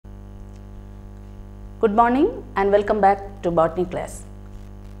Good morning and welcome back to botany class.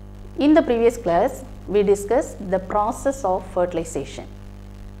 In the previous class, we discussed the process of fertilization.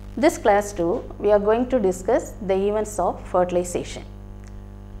 This class too, we are going to discuss the events of fertilization.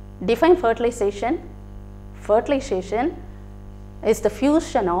 Define fertilization. Fertilization is the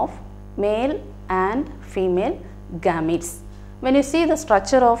fusion of male and female gametes. When you see the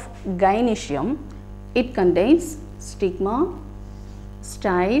structure of gynoecium, it contains stigma,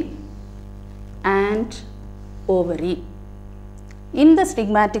 style and ovary. In the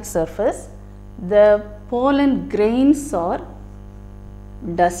stigmatic surface, the pollen grains are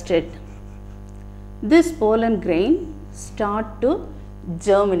dusted. This pollen grain start to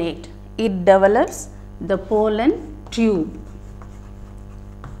germinate. It develops the pollen tube.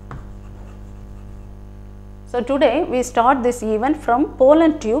 So today we start this event from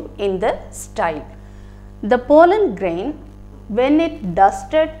pollen tube in the style. The pollen grain, when it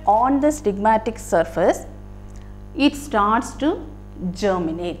dusted on the stigmatic surface, it starts to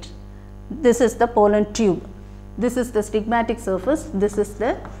germinate. This is the pollen tube. This is the stigmatic surface. This is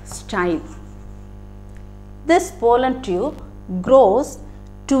the style. This pollen tube grows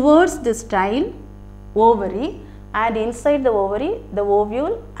towards the style, ovary, and inside the ovary, the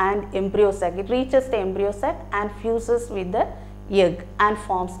ovule and embryo sac. It reaches the embryo sac and fuses with the egg and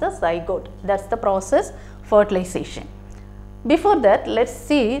forms the zygote. That's the process fertilization. Before that, let's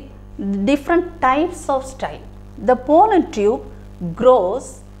see different types of style. The pollen tube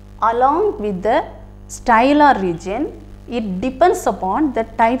grows along with the stylar region. It depends upon the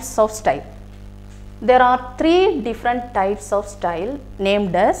types of style. There are three different types of style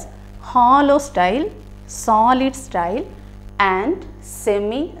named as hollow style, solid style and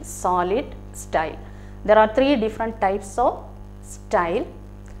semi-solid style. There are three different types of style.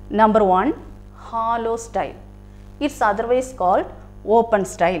 Number one, hollow style. It's otherwise called open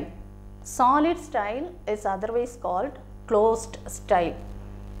style. Solid style is otherwise called closed style.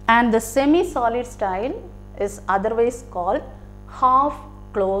 And the semi-solid style is otherwise called half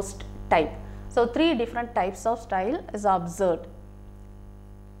closed type. So, three different types of style is observed.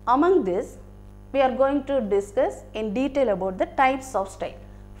 Among this, we are going to discuss in detail about the types of style.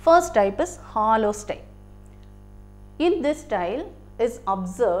 First type is hollow style. In this style is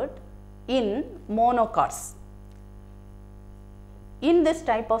observed in monocots. In this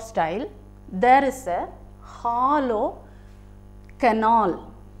type of style, there is a hollow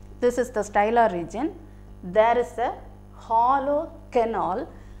canal. This is the stylar region. There is a hollow canal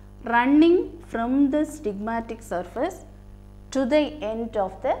running from the stigmatic surface to the end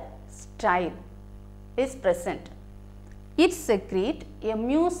of the style is present. It secretes a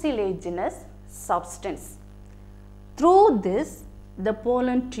mucilaginous substance. Through this, the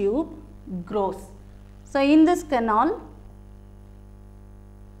pollen tube grows. So, in this canal,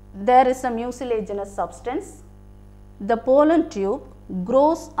 there is a mucilaginous substance. The pollen tube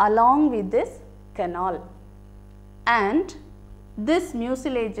grows along with this canal, and this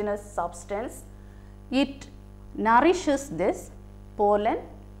mucilaginous substance, it nourishes this pollen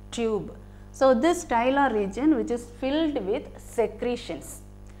tube. So, this stylar region which is filled with secretions.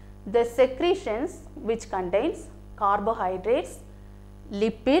 The secretions which contains carbohydrates,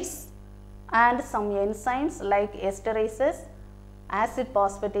 lipids and some enzymes like esterases, acid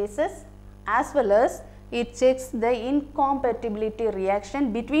phosphatases, as well as it checks the incompatibility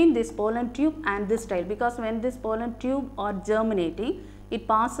reaction between this pollen tube and this style, because when this pollen tube are germinating, it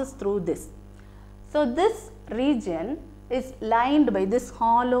passes through this. So, this region is lined by this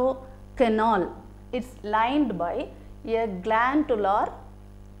hollow canal. It's lined by a glandular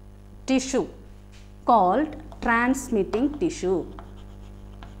tissue called transmitting tissue.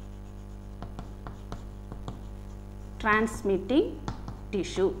 Transmitting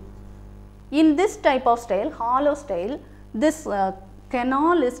tissue. In this type of style, hollow style, this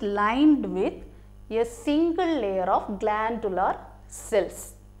canal is lined with a single layer of glandular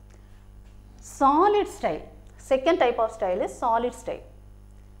cells. Solid style. Second type of style is solid style.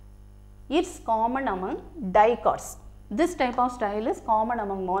 It's common among dicots. This type of style is common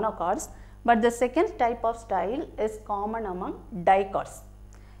among monocots, but the second type of style is common among dicots.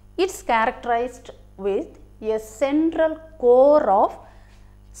 It's characterized with a central core of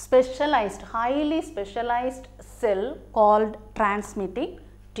specialized, highly specialized cell called transmitting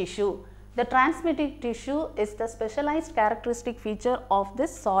tissue. The transmitting tissue is the specialized characteristic feature of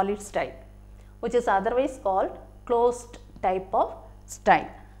this solid style, which is otherwise called closed type of style.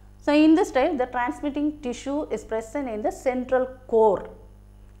 So, in this style, the transmitting tissue is present in the central core,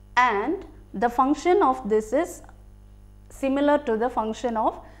 and the function of this is similar to the function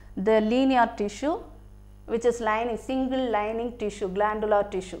of the linear tissue, which is lining, single lining tissue, glandular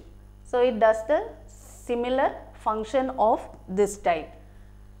tissue. So, it does the similar function of this type.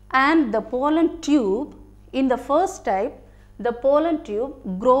 And the pollen tube, in the first type, the pollen tube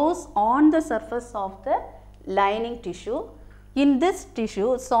grows on the surface of the lining tissue. In this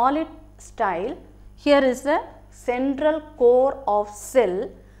tissue, solid style, here is a central core of cell.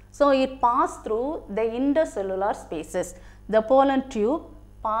 So, it passes through the intercellular spaces. The pollen tube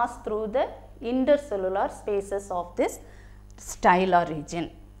passes through the intercellular spaces of this style or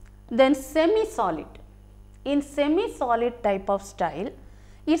region. Then semi-solid. In semi-solid type of style,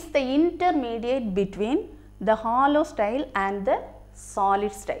 it's the intermediate between the hollow style and the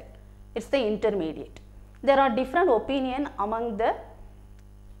solid style. It's the intermediate. There are different opinions among the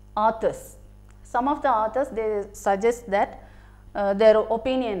authors. Some of the authors, they suggest that their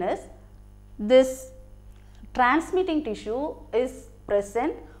opinion is this transmitting tissue is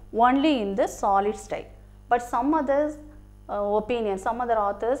present only in the solid style. But some others some other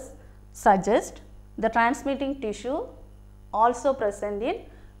authors suggest the transmitting tissue also present in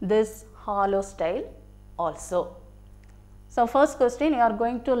this hollow style also. So, first question you are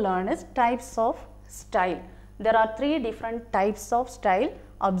going to learn is types of style. There are 3 different types of style.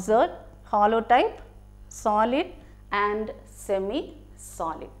 Observe: hollow type, solid and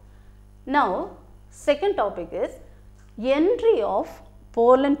semi-solid. Now, second topic is entry of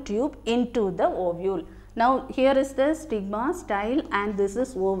pollen tube into the ovule. Now, here is the stigma, style, and this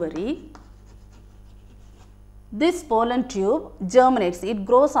is ovary. This pollen tube germinates, it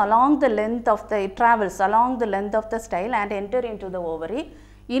grows along the length of the, it travels along the length of the style and enter into the ovary.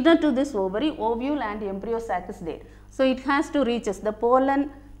 Inner to this ovary, ovule and embryo sac is there. So, it has to reaches the pollen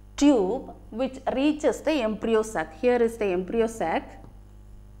tube which reaches the embryo sac. Here is the embryo sac.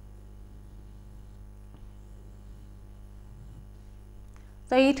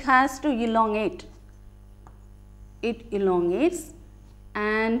 So, it has to elongate. It elongates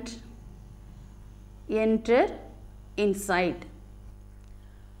and enter inside.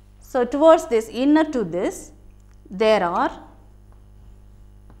 So, towards this, inner to this, there are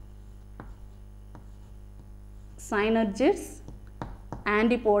synergids,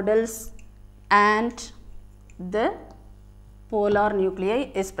 antipodals and the polar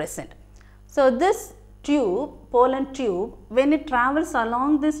nuclei is present. So, this tube, pollen tube, when it travels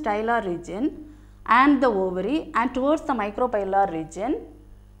along the stylar region and the ovary and towards the micropylar region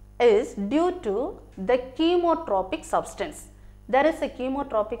is due to the chemotropic substance. There is a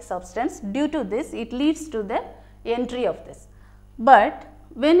chemotropic substance. Due to this, it leads to the entry of this. But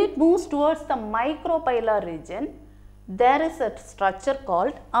when it moves towards the micropylar region, there is a structure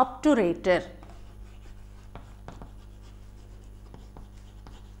called obturator.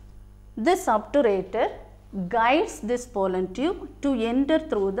 This obturator guides this pollen tube to enter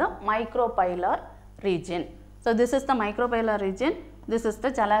through the micropylar region. So, this is the micropylar region, this is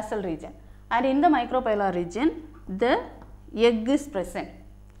the chalazial region, and in the micropylar region the egg is present.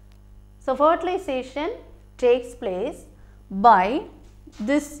 So, fertilization takes place by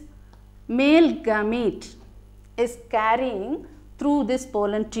this male gamete is carrying through this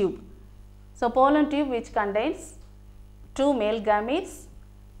pollen tube. So, pollen tube which contains 2 male gametes,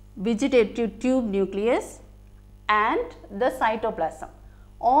 vegetative tube nucleus and the cytoplasm.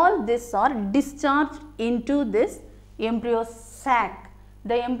 All these are discharged into this embryo sac.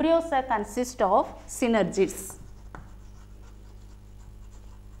 The embryo sac consists of synergids.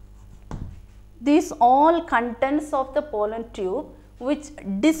 These all contents of the pollen tube which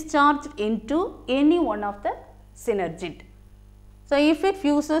discharge into any one of the synergid. So, if it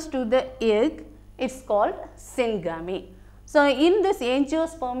fuses to the egg, it is called syngamy. So, in this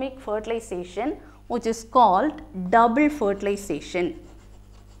angiospermic fertilization which is called double fertilization.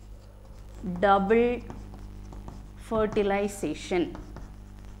 Double fertilization.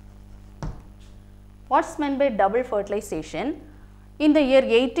 What is meant by double fertilization? In the year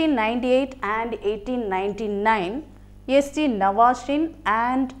 1898 and 1899, S.G. Navashin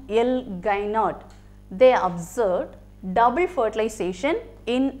and L. Gainard, they observed double fertilization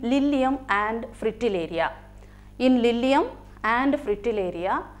in Lilium and Fritillaria. In Lilium and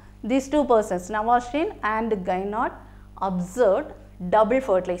Fritillaria, these two persons, Navashin and Gainard, observed double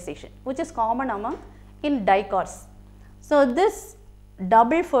fertilization, which is common among in dicots. So, this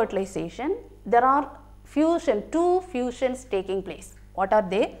double fertilization, there are two fusions taking place. What are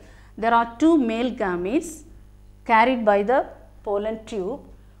they? There are 2 male gametes carried by the pollen tube.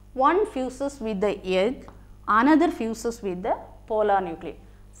 One fuses with the egg, another fuses with the polar nuclei.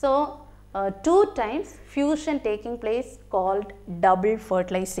 So, 2 times fusion taking place called double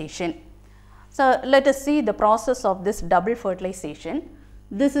fertilization. So, let us see the process of this double fertilization.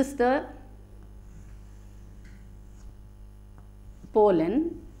 This is the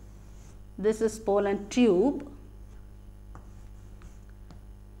pollen. this is pollen tube.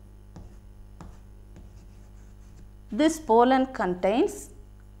 This pollen contains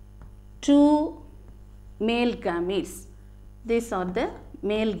 2 male gametes. These are the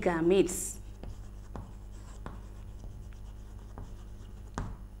male gametes.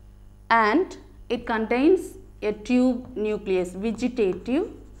 And it contains a tube nucleus, vegetative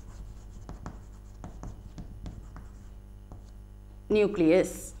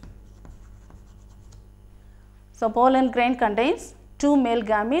nucleus. So, pollen grain contains 2 male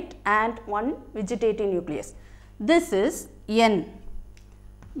gamete and 1 vegetative nucleus. This is N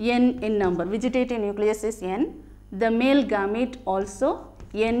in number. Vegetative nucleus is N. The male gamete also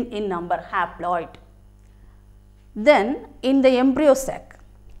N in number, haploid. Then in the embryo sac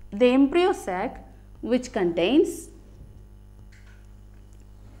which contains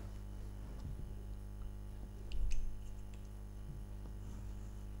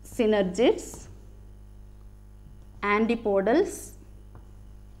synergids, antipodals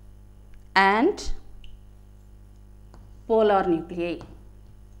and polar nuclei.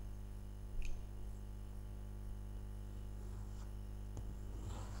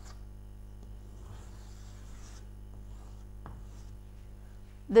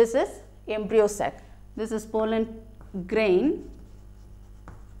 This is embryo sac. This is pollen grain,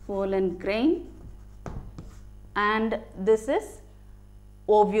 and this is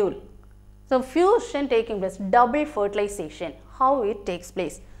ovule. So, fusion taking place, double fertilization, how it takes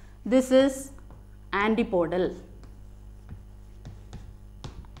place. This is antipodals.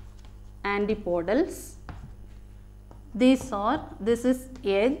 This is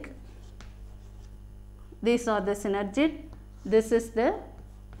egg, these are the synergid, this is the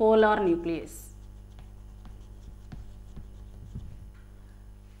polar nucleus.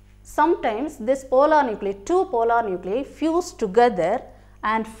 Sometimes this polar nuclei, 2 polar nuclei fuse together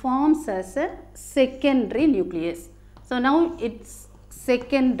and forms as a secondary nucleus. So, now it's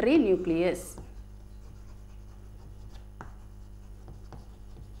secondary nucleus.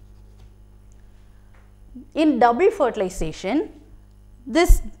 In double fertilization,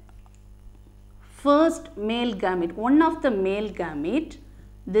 this first male gamete, one of the male gamete,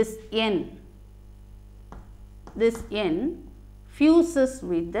 this N fuses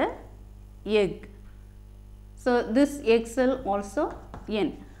with the egg. So, this egg cell also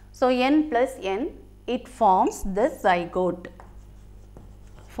N. So, N plus N, it forms the zygote,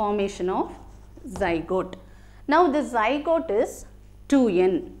 formation of zygote. Now, the zygote is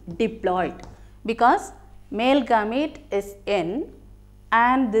 2N, diploid, because male gamete is N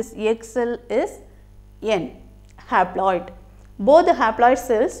and this egg cell is N, haploid. Both the haploid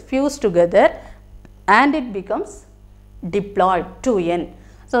cells fuse together and it becomes diploid, 2N.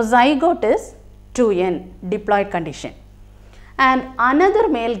 So, zygote is 2N, diploid condition. And another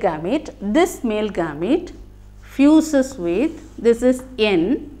male gamete, this male gamete fuses with, this is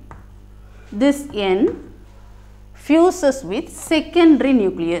N, this N fuses with secondary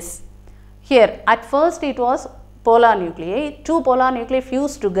nucleus. Here at first it was polar nuclei, 2 polar nuclei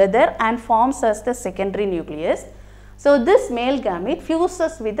fuse together and forms as the secondary nucleus. So, this male gamete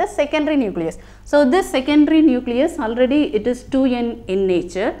fuses with the secondary nucleus. So, this secondary nucleus already it is 2N in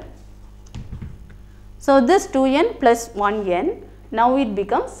nature. So, this 2N plus 1N, now it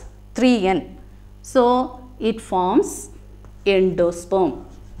becomes 3N. So, it forms endosperm.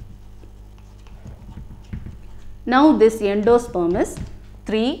 Now, this endosperm is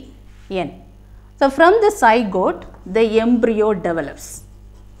 3N. So, from the zygote, the embryo develops.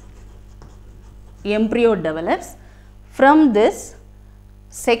 From this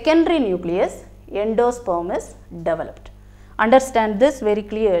secondary nucleus, endosperm is developed. Understand this very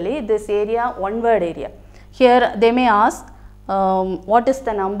clearly, this area, one word area. Here they may ask what is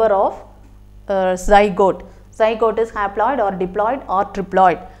the number of zygote. Zygote is haploid or diploid or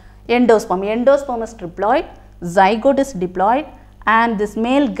triploid. Endosperm is triploid, zygote is diploid, and this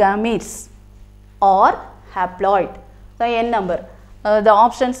male gametes are haploid. So, N number. The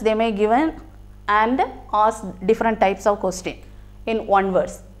options they may given and ask different types of question in one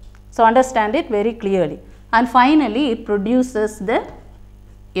verse. So, understand it very clearly. And finally, it produces the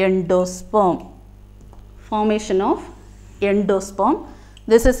endosperm, formation of endosperm.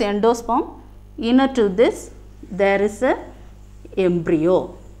 This is endosperm. Inner to this, there is a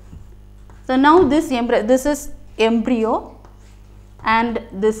embryo. So, now this is embryo and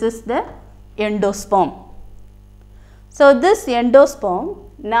this is the endosperm. So, this endosperm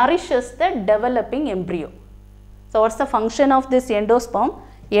nourishes the developing embryo. So, what is the function of this endosperm?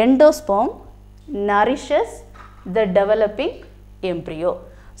 Endosperm nourishes the developing embryo.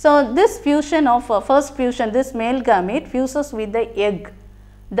 So, this fusion of first fusion, this male gamete fuses with the egg.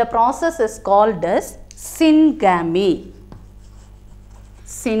 The process is called as syngamy.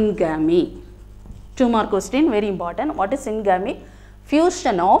 Syngamy. 2 more question, very important. What is syngamy?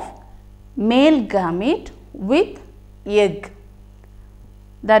 Fusion of male gamete with egg.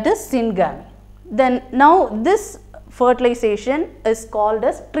 That is syngamy. Then now this fertilization is called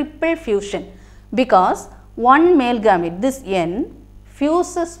as triple fusion, because one male gamete, this N,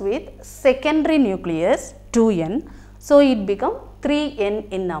 fuses with secondary nucleus 2N. So it becomes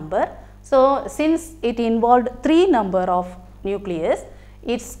 3N in number. So since it involved 3 number of nucleus,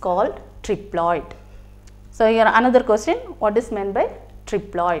 it's called triploid. So here another question, what is meant by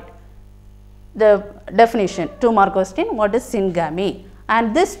triploid? The definition, 2 more question, what is syngamy?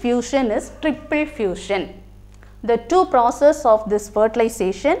 And this fusion is triple fusion. The 2 process of this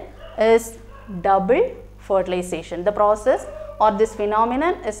fertilization is double fertilization. The process or this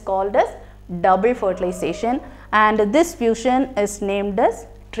phenomenon is called as double fertilization, and this fusion is named as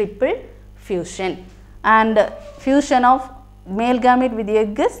triple fusion. And fusion of male gamete with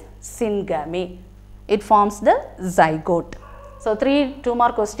egg is syngamy. It forms the zygote. So 2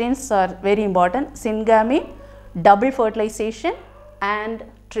 more questions are very important: syngamy, double fertilization and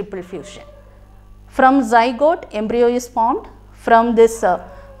triple fusion. From zygote, embryo is formed. From this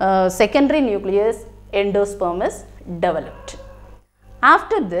secondary nucleus, endosperm is developed.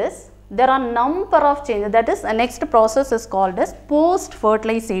 After this, there are number of changes. That is, the next process is called as post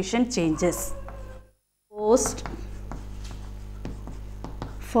fertilization changes. Post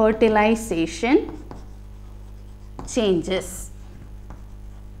fertilization changes.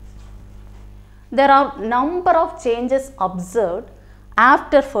 There are number of changes observed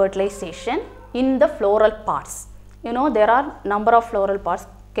after fertilization in the floral parts. You know, there are number of floral parts: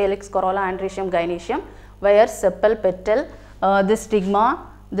 calyx, corolla, androecium, gynoecium, where sepal, petal, this stigma,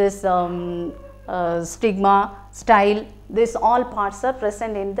 this stigma, style, these all parts are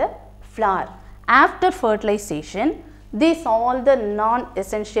present in the flower. After fertilization, these all the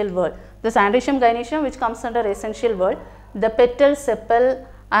non-essential world. This androecium, gynoecium, which comes under essential world, the petal, sepal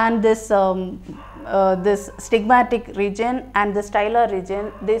and this this stigmatic region and the stylar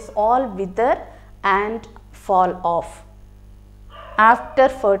region, this all wither and fall off. After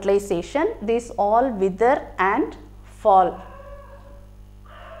fertilization, these all wither and fall.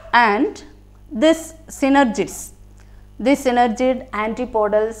 And this synergids, this synergid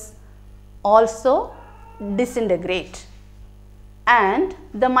antipodals also disintegrate. And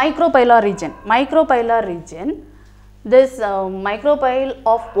the micropylar region, this micropyle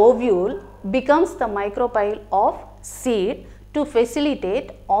of ovule becomes the micropyle of seed to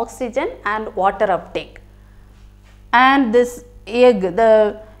facilitate oxygen and water uptake. And this egg,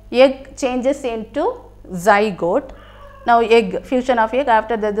 the egg changes into zygote. Now egg, fusion of egg,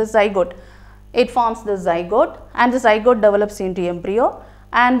 after that the zygote, it forms the zygote, and the zygote develops into embryo,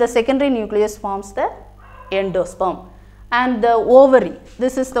 and the secondary nucleus forms the endosperm. And the ovary,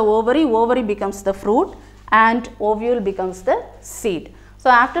 this is the ovary becomes the fruit, and ovule becomes the seed. So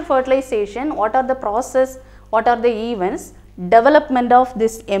after fertilization, what are the process, what are the events? Development of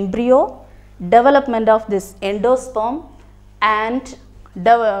this embryo, development of this endosperm, and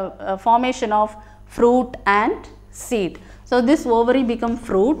formation of fruit and seed. So this ovary become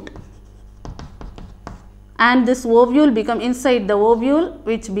fruit, and this ovule become inside the ovule,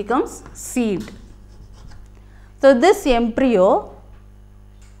 which becomes seed. So this embryo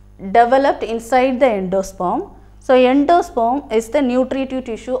developed inside the endosperm. So endosperm is the nutritive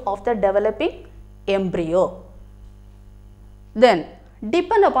tissue of the developing embryo. Then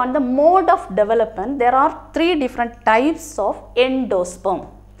depend upon the mode of development, there are 3 different types of endosperm.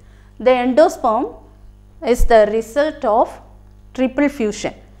 The endosperm is the result of triple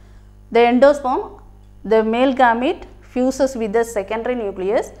fusion. The endosperm, the male gamete fuses with the secondary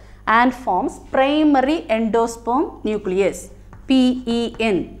nucleus and forms primary endosperm nucleus,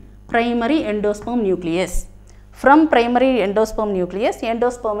 PEN, primary endosperm nucleus. From primary endosperm nucleus,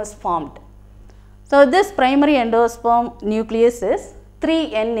 endosperm is formed. So this primary endosperm nucleus is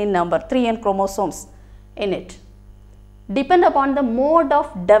 3N in number, 3N chromosomes in it. Depend upon the mode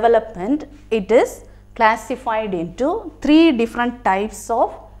of development, it is classified into 3 different types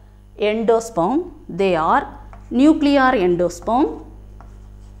of endosperm. They are nuclear endosperm,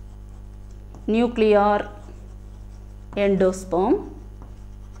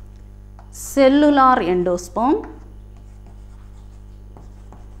 cellular endosperm,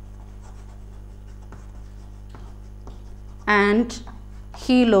 and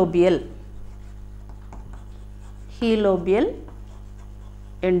helobial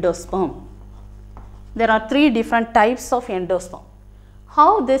endosperm. There are 3 different types of endosperm.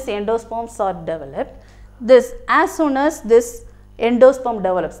 How these endosperms are developed? This, as soon as this endosperm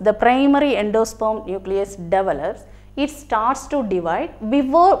develops, the primary endosperm nucleus develops, it starts to divide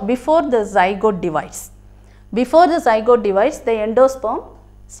before the zygote divides. Before the zygote divides, the endosperm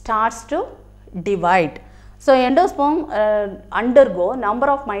starts to divide. So, endosperm undergo number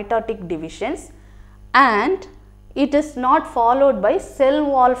of mitotic divisions and it is not followed by cell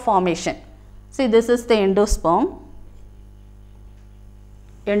wall formation. See, this is the endosperm.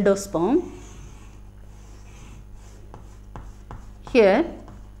 Here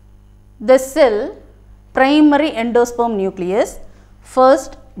the cell primary endosperm nucleus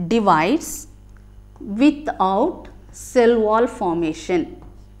first divides without cell wall formation.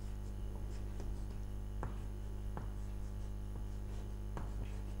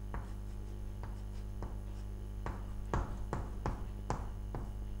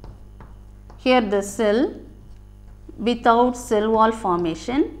 Here the cell without cell wall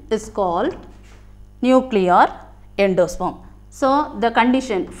formation is called nuclear endosperm. So, the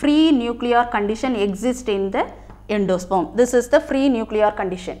condition free nuclear condition exists in the endosperm. This is the free nuclear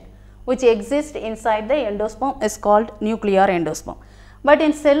condition which exists inside the endosperm is called nuclear endosperm. But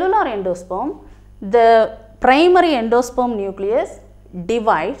in cellular endosperm, the primary endosperm nucleus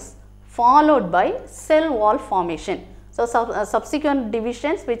divides followed by cell wall formation. So, subsequent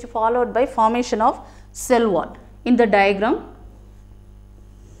divisions which followed by formation of cell wall. In the diagram,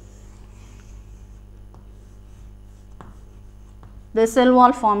 the cell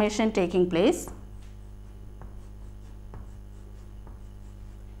wall formation taking place.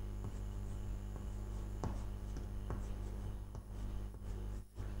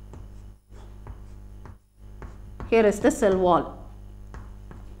 Here is the cell wall,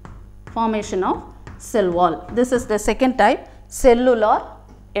 formation of cell wall. This is the second type, cellular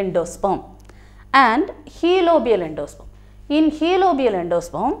endosperm. And helobial endosperm. In helobial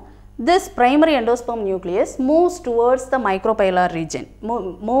endosperm, this primary endosperm nucleus moves towards the micropylar region,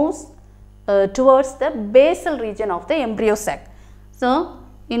 moves towards the basal region of the embryo sac. So,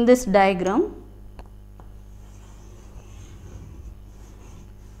 in this diagram,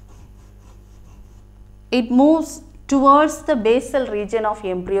 it moves towards the basal region of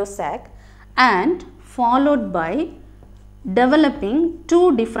embryo sac and followed by developing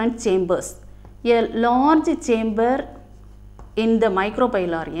two different chambers, a large chamber in the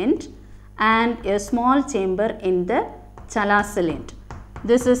micropylar end and a small chamber in the chalacal end.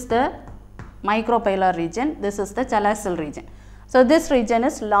 This is the micropylar region, this is the chalacal region. So, this region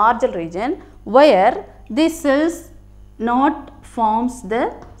is larger region where the cells not forms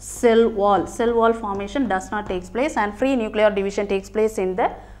the cell wall formation does not take place and free nuclear division takes place in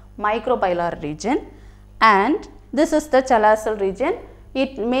the micropylar region, and this is the chalacal region,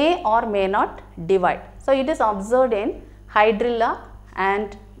 it may or may not divide. So, it is observed in hydrilla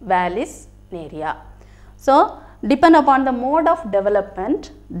and Vallisneria. So, depend upon the mode of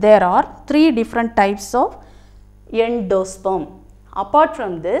development, there are three different types of endosperm. Apart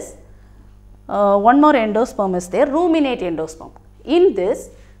from this, one more endosperm is there, ruminate endosperm. In this,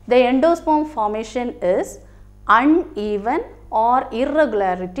 the endosperm formation is uneven or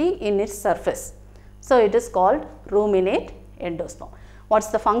irregularity in its surface. So, it is called ruminate endosperm. What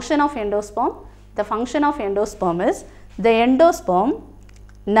is the function of endosperm? The function of endosperm is the endosperm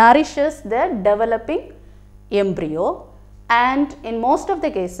nourishes the developing embryo, and in most of the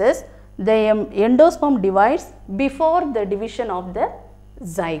cases the endosperm divides before the division of the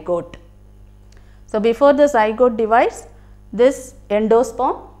zygote. So, before the zygote divides, this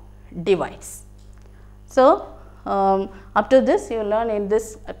endosperm divides. So, up to this you learn in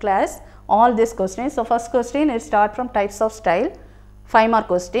this class all these questions. So, first question is start from types of style, 5 mark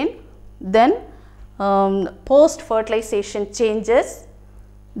question, then post fertilization changes,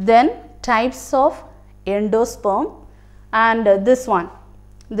 then types of endosperm, and this one,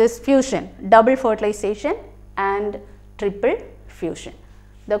 this fusion, double fertilization and triple fusion.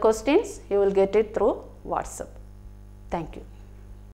 The questions you will get it through WhatsApp. Thank you.